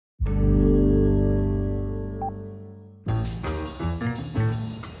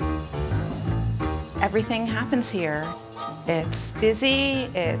Everything happens here. It's busy,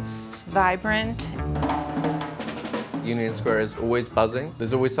 it's vibrant. Union Square is always buzzing.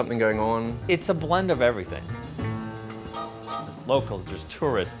 There's always something going on. It's a blend of everything. There's locals, there's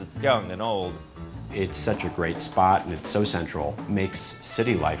tourists, it's young and old. It's such a great spot and it's so central. It makes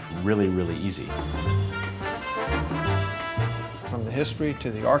city life really, really easy. From the history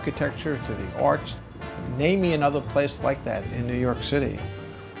to the architecture to the arts, name me another place like that in New York City.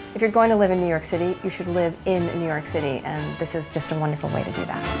 If you're going to live in New York City, you should live in New York City, and this is just a wonderful way to do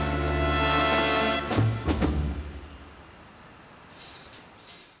that.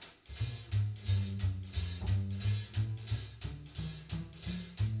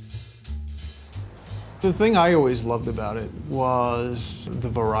 The thing I always loved about it was the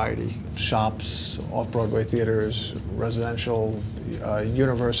variety. Shops, off-Broadway theaters, residential,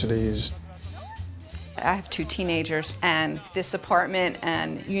 universities. I have 2 teenagers, and this apartment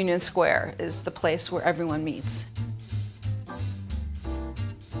and Union Square is the place where everyone meets.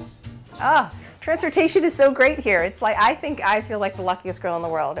 Transportation is so great here. It's like, I feel like the luckiest girl in the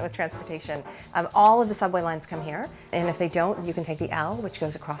world with transportation. All of the subway lines come here, and if they don't, you can take the L, which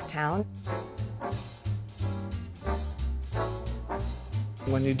goes across town.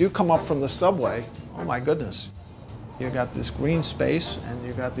 When you do come up from the subway, oh my goodness. You got this green space and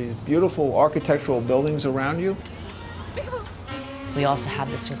you got these beautiful architectural buildings around you. We also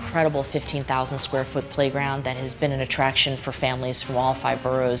have this incredible 15,000 square foot playground that has been an attraction for families from all 5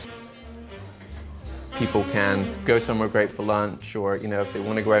 boroughs. People can go somewhere great for lunch, or if they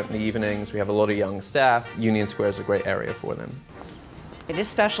want to go out in the evenings. We have a lot of young staff. Union Square is a great area for them. It is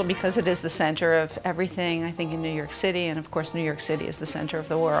special because it is the center of everything, I think, in New York City, and of course New York City is the center of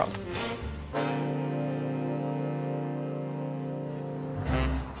the world.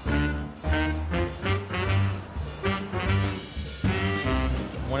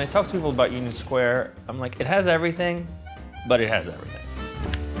 When I talk to people about Union Square, I'm like, it has everything, but it has everything.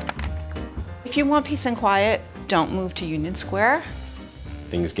 If you want peace and quiet, don't move to Union Square.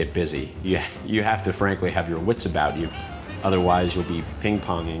 Things get busy. You have to, frankly, have your wits about you. Otherwise, you'll be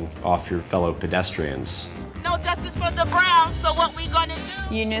ping-ponging off your fellow pedestrians. No justice for the Browns, so what we gonna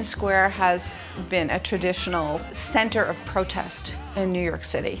do? Union Square has been a traditional center of protest in New York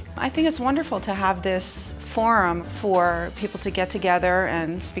City. I think it's wonderful to have this forum for people to get together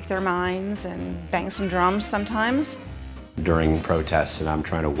and speak their minds and bang some drums sometimes. During protests, and I'm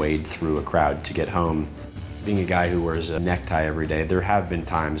trying to wade through a crowd to get home. Being a guy who wears a necktie every day, there have been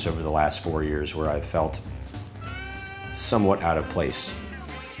times over the last 4 years where I've felt somewhat out of place.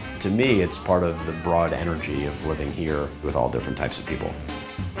 To me, it's part of the broad energy of living here with all different types of people.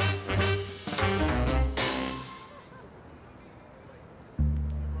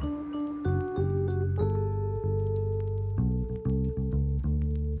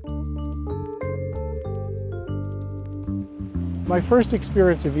 My first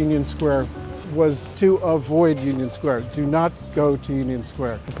experience of Union Square was to avoid Union Square. Do not go to Union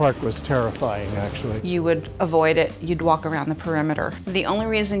Square. The park was terrifying, actually. You would avoid it, you'd walk around the perimeter. The only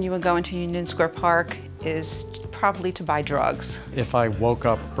reason you would go into Union Square Park is probably to buy drugs. If I woke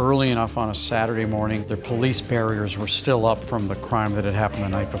up early enough on a Saturday morning, the police barriers were still up from the crime that had happened the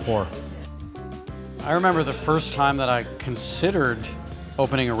night before. I remember the first time that I considered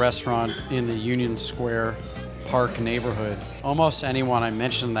opening a restaurant in the Union Square Park neighborhood. Almost anyone I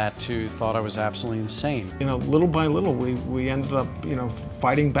mentioned that to thought I was absolutely insane. Little by little, we ended up,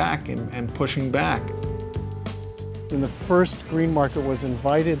 fighting back and pushing back. And the first Green Market was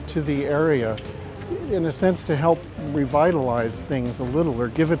invited to the area, in a sense, to help revitalize things a little or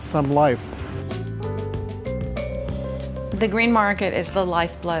give it some life. The Green Market is the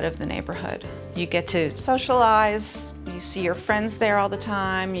lifeblood of the neighborhood. You get to socialize, you see your friends there all the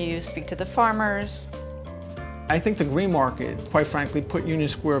time, you speak to the farmers. I think the Green Market, quite frankly, put Union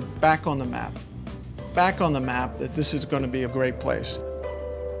Square back on the map. Back on the map that this is going to be a great place.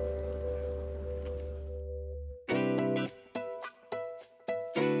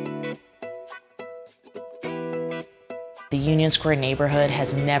 The Union Square neighborhood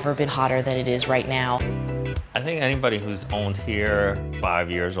has never been hotter than it is right now. I think anybody who's owned here 5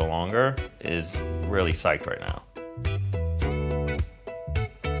 years or longer is really psyched right now.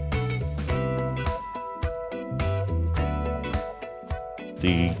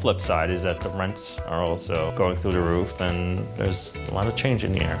 The flip side is that the rents are also going through the roof, and there's a lot of change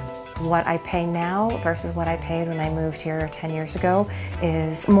in the air. What I pay now versus what I paid when I moved here 10 years ago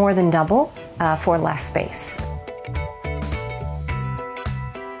is more than double for less space.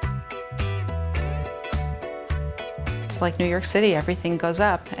 It's like New York City, everything goes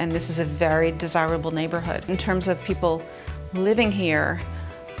up, and this is a very desirable neighborhood. In terms of people living here,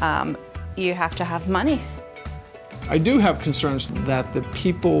 you have to have money. I do have concerns that the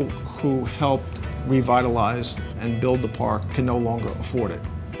people who helped revitalize and build the park can no longer afford it.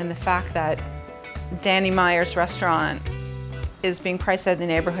 And the fact that Danny Meyer's restaurant is being priced out of the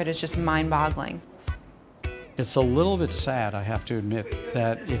neighborhood is just mind-boggling. It's a little bit sad, I have to admit,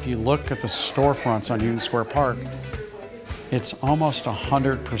 that if you look at the storefronts on Union Square Park, it's almost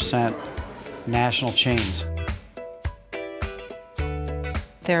 100% national chains.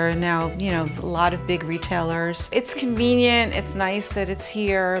 There are now, a lot of big retailers. It's convenient, it's nice that it's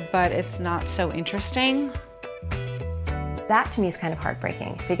here, but it's not so interesting. That to me is kind of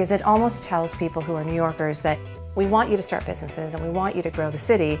heartbreaking because it almost tells people who are New Yorkers that we want you to start businesses and we want you to grow the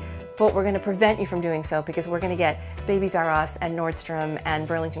city, but we're going to prevent you from doing so because we're going to get Babies R Us and Nordstrom and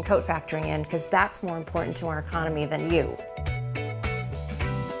Burlington Coat Factory in because that's more important to our economy than you.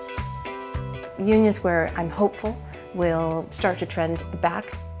 Union Square, I'm hopeful, will start to trend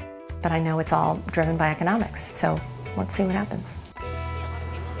back, but I know it's all driven by economics, so let's see what happens.